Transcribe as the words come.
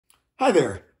Hi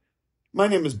there. My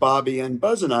name is Bobby, and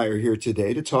Buzz and I are here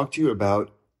today to talk to you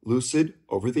about Lucid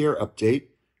Over-the-Air Update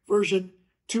version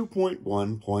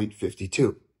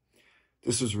 2.1.52.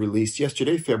 This was released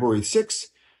yesterday, February 6,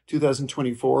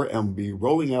 2024, and will be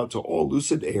rolling out to all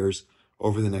Lucid Airs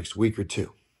over the next week or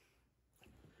two.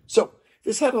 So,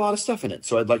 this had a lot of stuff in it,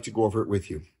 so I'd like to go over it with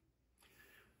you.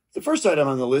 The first item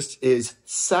on the list is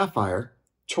Sapphire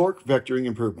torque vectoring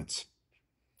improvements.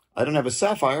 I don't have a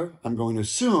Sapphire. I'm going to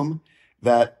assume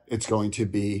that it's going to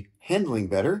be handling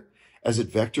better as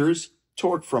it vectors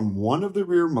torque from one of the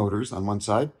rear motors on one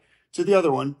side to the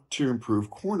other one to improve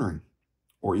cornering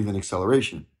or even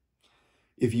acceleration.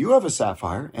 If you have a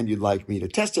Sapphire and you'd like me to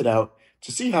test it out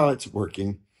to see how it's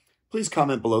working, please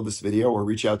comment below this video or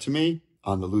reach out to me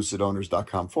on the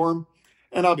lucidowners.com forum,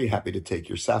 and I'll be happy to take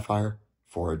your Sapphire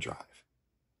for a drive.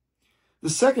 The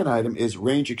second item is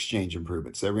range exchange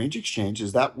improvements. That range exchange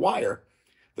is that wire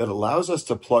that allows us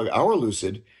to plug our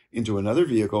Lucid into another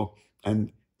vehicle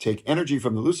and take energy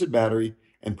from the Lucid battery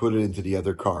and put it into the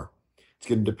other car. It's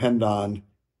going to depend on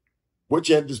which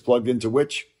end is plugged into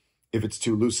which, if it's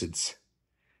two Lucids,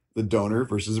 the donor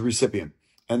versus the recipient.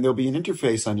 And there'll be an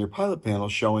interface on your pilot panel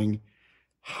showing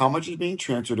how much is being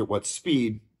transferred at what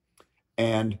speed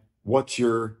and what's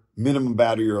your minimum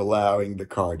battery you're allowing the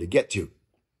car to get to.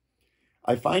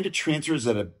 I find it transfers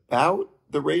at about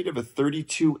the rate of a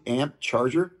 32 amp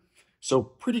charger, so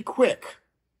pretty quick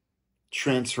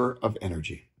transfer of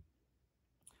energy.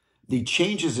 The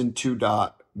changes in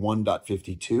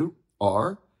 2.1.52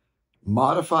 are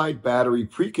modified battery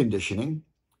preconditioning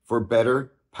for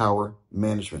better power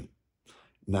management.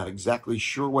 Not exactly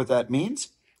sure what that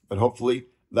means, but hopefully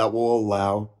that will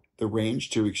allow the range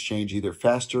to exchange either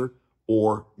faster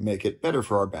or make it better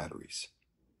for our batteries.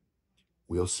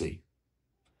 We'll see.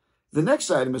 The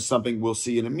next item is something we'll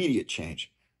see an immediate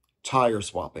change: tire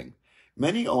swapping.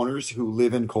 Many owners who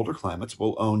live in colder climates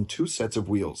will own two sets of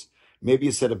wheels, maybe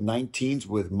a set of 19s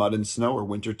with mud and snow or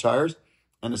winter tires,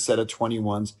 and a set of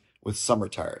 21s with summer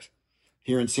tires.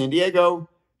 Here in San Diego,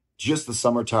 just the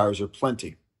summer tires are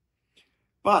plenty.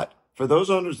 But for those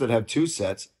owners that have two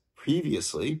sets,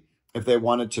 previously, if they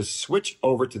wanted to switch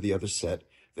over to the other set,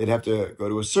 they'd have to go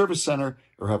to a service center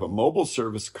or have a mobile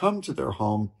service come to their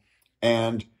home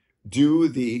and do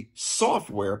the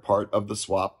software part of the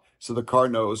swap so the car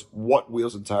knows what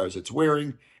wheels and tires it's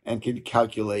wearing and can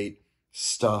calculate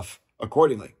stuff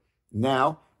accordingly.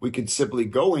 Now, we can simply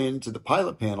go into the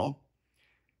pilot panel.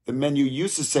 The menu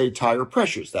used to say tire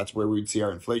pressures. That's where we'd see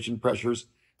our inflation pressures.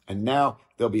 And now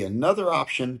there'll be another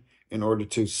option in order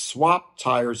to swap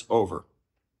tires over.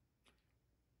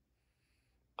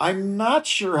 I'm not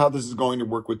sure how this is going to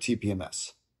work with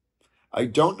TPMS. I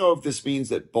don't know if this means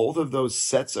that both of those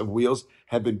sets of wheels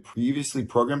have been previously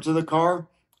programmed to the car.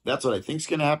 That's what I think is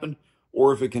going to happen.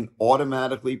 Or if it can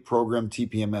automatically program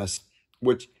TPMS,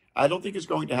 which I don't think is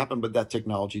going to happen, but that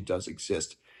technology does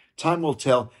exist. Time will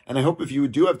tell. And I hope if you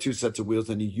do have two sets of wheels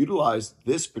and you utilize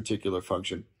this particular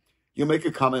function, you'll make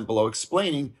a comment below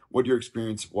explaining what your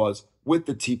experience was with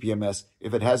the TPMS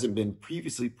if it hasn't been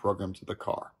previously programmed to the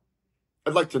car.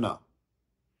 I'd like to know.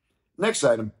 Next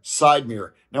item, side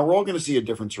mirror. Now, we're all going to see a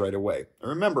difference right away.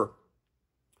 Remember,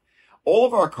 all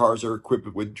of our cars are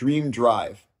equipped with Dream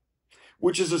Drive,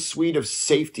 which is a suite of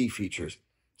safety features.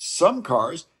 Some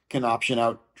cars can option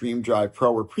out Dream Drive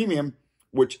Pro or Premium,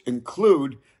 which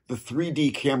include the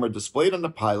 3D camera displayed on the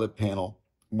pilot panel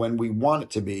when we want it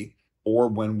to be or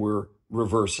when we're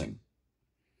reversing.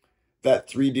 That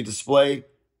 3D display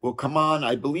will come on,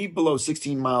 I believe, below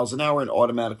 16 miles an hour and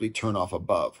automatically turn off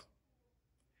above.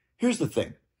 Here's the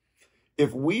thing.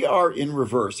 If we are in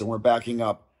reverse and we're backing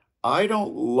up, I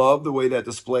don't love the way that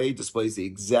display displays the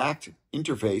exact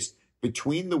interface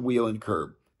between the wheel and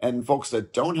curb. And folks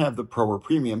that don't have the Pro or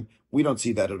Premium, we don't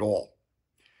see that at all.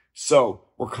 So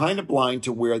we're kind of blind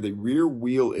to where the rear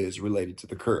wheel is related to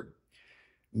the curb.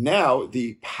 Now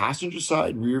the passenger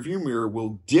side rear view mirror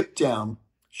will dip down,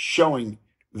 showing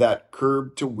that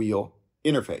curb to wheel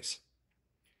interface.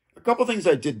 A couple things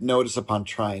I did notice upon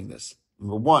trying this.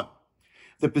 Number one,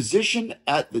 the position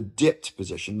at the dipped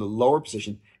position, the lower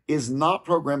position, is not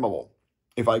programmable.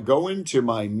 If I go into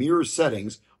my mirror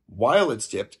settings while it's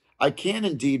dipped, I can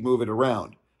indeed move it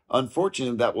around.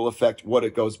 Unfortunately, that will affect what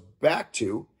it goes back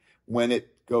to when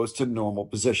it goes to normal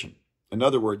position. In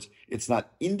other words, it's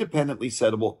not independently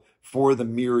settable for the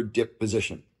mirror dip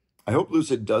position. I hope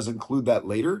Lucid does include that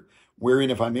later, wherein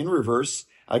if I'm in reverse,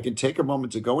 I can take a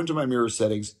moment to go into my mirror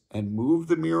settings and move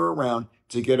the mirror around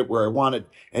to get it where I want it,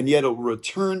 and yet it will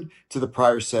return to the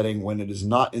prior setting when it is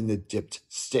not in the dipped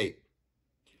state.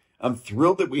 I'm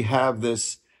thrilled that we have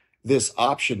this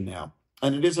option now,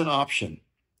 and it is an option.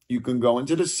 you can go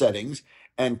into the settings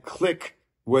and click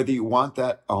whether you want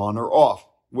that on or off,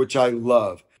 which I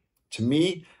love. To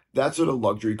me, that's what a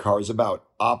luxury car is about,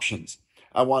 options.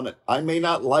 I may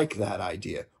not like that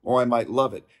idea, or I might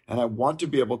love it, and I want to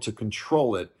be able to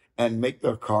control it and make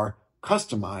the car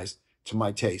customized to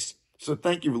my taste. So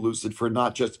thank you, Lucid, for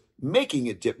not just making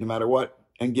it dip no matter what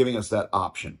and giving us that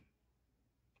option.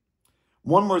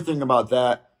 One more thing about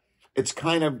that, it's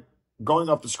kind of going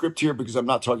off the script here because I'm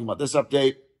not talking about this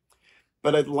update,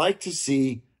 but I'd like to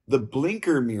see the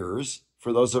blinker mirrors,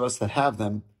 for those of us that have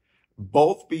them,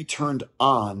 both be turned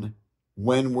on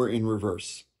when we're in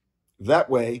reverse.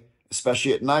 That way,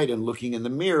 especially at night and looking in the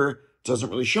mirror, doesn't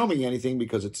really show me anything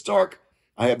because it's dark.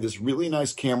 I have this really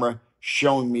nice camera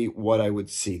showing me what I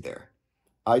would see there.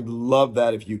 I'd love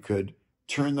that if you could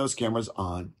turn those cameras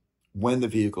on when the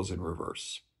vehicle's in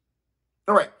reverse.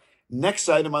 All right, next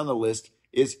item on the list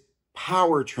is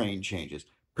powertrain changes.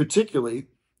 Particularly,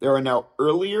 there are now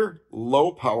earlier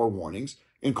low power warnings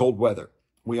in cold weather.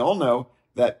 We all know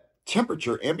that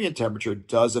ambient temperature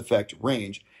does affect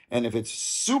range. And if it's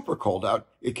super cold out,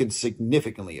 it can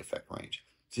significantly affect range.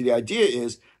 So the idea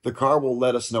is the car will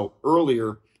let us know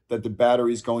earlier that the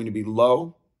battery is going to be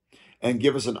low and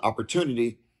give us an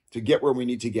opportunity to get where we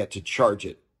need to get to charge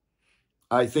it.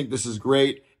 I think this is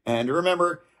great. And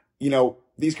remember,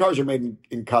 these cars are made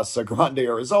in Casa Grande,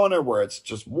 Arizona, where it's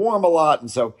just warm a lot.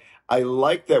 And so I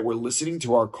like that we're listening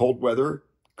to our cold weather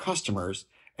customers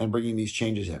and bringing these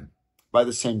changes in. By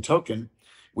the same token,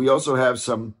 we also have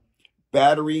some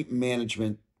battery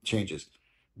management changes.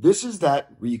 This is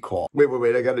that recall.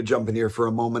 Wait, I got to jump in here for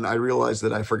a moment. I realized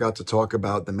that I forgot to talk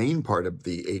about the main part of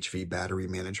the HV battery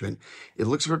management. It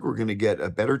looks like we're going to get a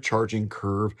better charging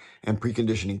curve and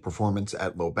preconditioning performance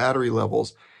at low battery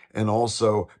levels, and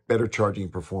also better charging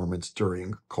performance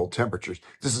during cold temperatures.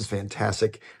 This is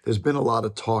fantastic. There's been a lot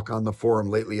of talk on the forum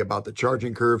lately about the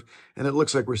charging curve, and it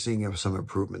looks like we're seeing some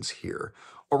improvements here.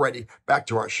 Alrighty, back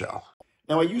to our show.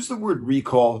 Now, I use the word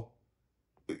recall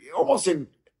almost in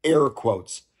air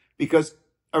quotes, because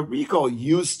a recall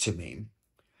used to mean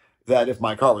that if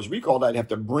my car was recalled, I'd have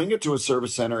to bring it to a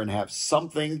service center and have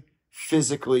something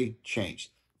physically changed.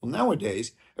 Well,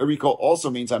 nowadays, a recall also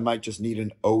means I might just need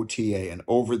an OTA, an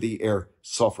over-the-air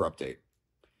software update.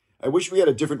 I wish we had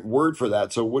a different word for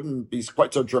that so it wouldn't be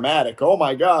quite so dramatic. Oh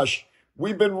my gosh,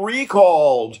 we've been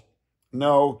recalled.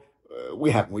 No, we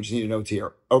haven't. We just need an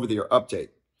OTA, over-the-air update.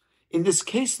 In this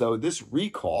case, though, this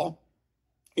recall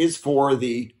is for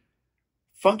the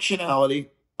functionality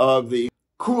of the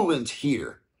coolant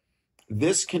heater.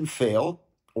 This can fail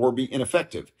or be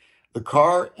ineffective. The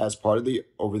car, as part of the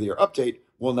over-the-air update,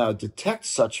 will now detect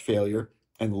such failure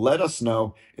and let us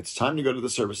know it's time to go to the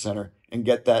service center and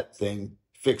get that thing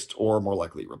fixed or more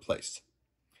likely replaced.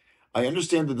 I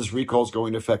understand that this recall is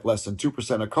going to affect less than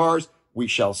 2% of cars. We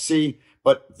shall see,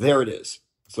 but there it is.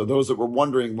 So those that were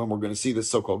wondering when we're going to see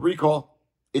this so-called recall,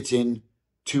 it's in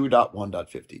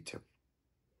 2.1.52.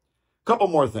 Couple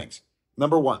more things.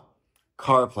 Number one,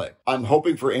 CarPlay. I'm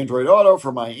hoping for Android Auto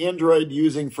for my Android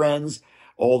using friends,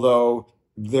 although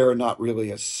they're not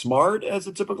really as smart as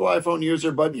a typical iPhone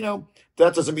user, but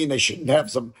that doesn't mean they shouldn't have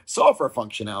some software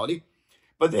functionality.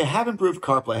 But they have improved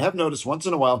CarPlay. I have noticed once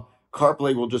in a while,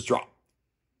 CarPlay will just drop.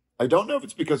 I don't know if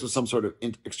it's because of some sort of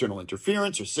external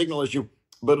interference or signal issue,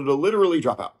 but it'll literally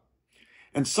drop out.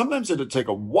 And sometimes it'll take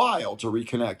a while to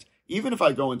reconnect. Even if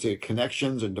I go into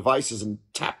connections and devices and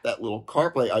tap that little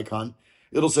CarPlay icon,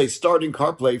 it'll say starting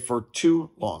CarPlay for too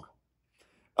long.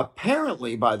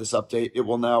 Apparently, by this update, it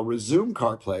will now resume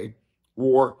CarPlay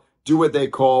or do what they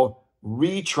call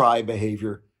retry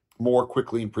behavior more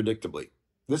quickly and predictably.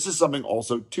 This is something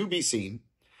also to be seen,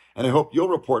 and I hope you'll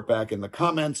report back in the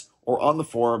comments or on the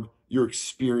forum your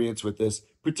experience with this,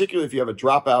 particularly if you have a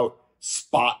dropout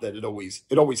spot that it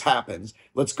always happens.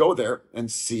 Let's go there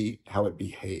and see how it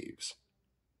behaves.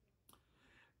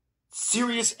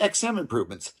 Sirius XM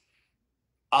improvements.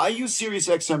 I use Sirius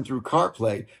XM through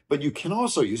CarPlay, but you can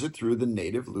also use it through the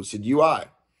native Lucid UI.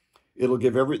 They'll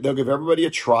give everybody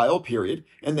a trial period,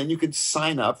 and then you can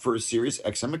sign up for a Sirius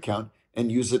XM account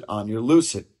and use it on your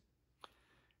Lucid.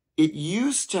 It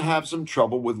used to have some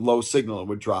trouble with low signal and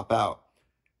would drop out.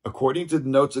 According to the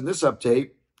notes in this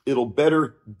update, it'll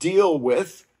better deal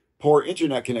with poor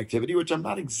internet connectivity, which I'm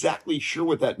not exactly sure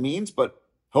what that means, but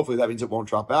hopefully that means it won't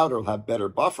drop out or it'll have better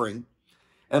buffering.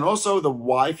 And also the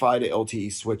Wi-Fi to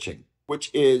LTE switching, which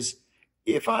is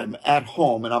if I'm at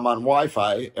home and I'm on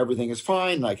Wi-Fi, everything is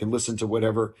fine and I can listen to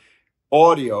whatever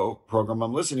audio program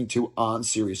I'm listening to on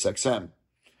Sirius XM.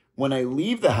 When I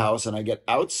leave the house and I get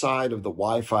outside of the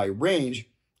Wi-Fi range,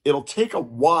 it'll take a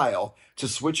while to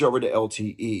switch over to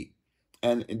LTE.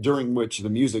 and during which the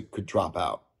music could drop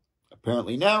out.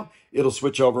 Apparently now it'll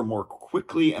switch over more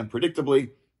quickly and predictably.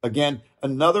 Again,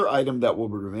 another item that will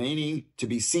be remaining to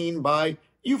be seen by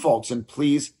you folks, and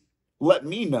please let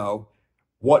me know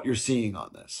what you're seeing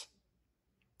on this.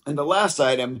 And the last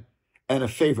item, and a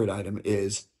favorite item,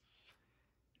 is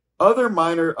other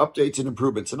minor updates and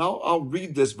improvements. And I'll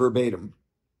read this verbatim.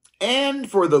 And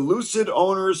for the Lucid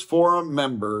Owners Forum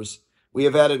members, we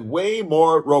have added way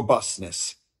more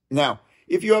robustness. Now,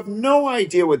 if you have no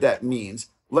idea what that means,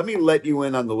 let me let you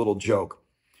in on the little joke.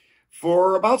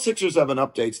 For about 6 or 7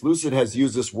 updates, Lucid has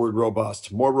used this word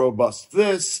robust. More robust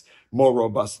this, more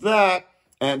robust that,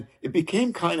 and it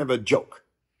became kind of a joke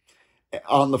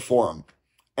on the forum.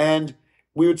 And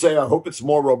we would say, I hope it's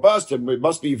more robust, and it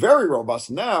must be very robust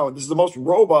now. This is the most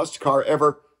robust car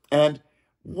ever. And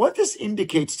what this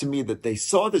indicates to me that they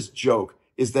saw this joke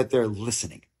is that they're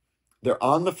listening. They're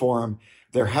on the forum.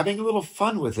 They're having a little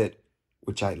fun with it,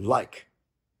 which I like.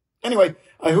 Anyway,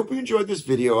 I hope you enjoyed this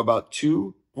video about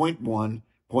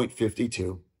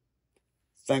 2.1.52.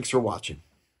 Thanks for watching.